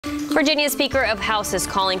Virginia Speaker of House is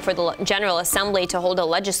calling for the General Assembly to hold a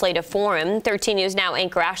legislative forum. 13 News Now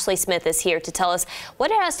anchor Ashley Smith is here to tell us what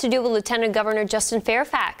it has to do with Lieutenant Governor Justin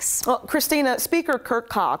Fairfax. Well, Christina, Speaker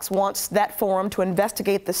Cox wants that forum to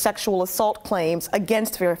investigate the sexual assault claims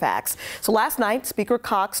against Fairfax. So last night, Speaker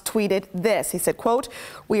Cox tweeted this. He said, quote,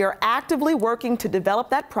 "We are actively working to develop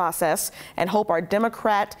that process and hope our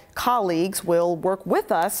Democrat colleagues will work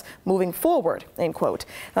with us moving forward," end quote.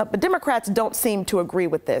 But Democrats don't seem to agree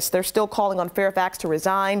with this. They're still calling on Fairfax to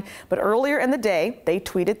resign. But earlier in the day, they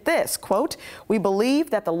tweeted this, quote, "We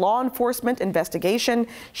believe that the law enforcement investigation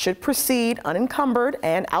should proceed unencumbered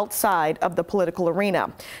and outside of the political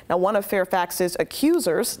arena." Now, one of Fairfax's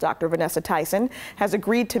accusers, Dr. Vanessa Tyson, has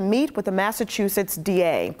agreed to meet with the Massachusetts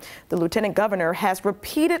DA. The lieutenant governor has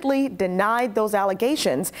repeatedly denied those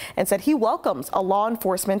allegations and said he welcomes a law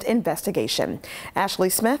enforcement investigation. Ashley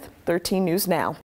Smith, 13 News Now.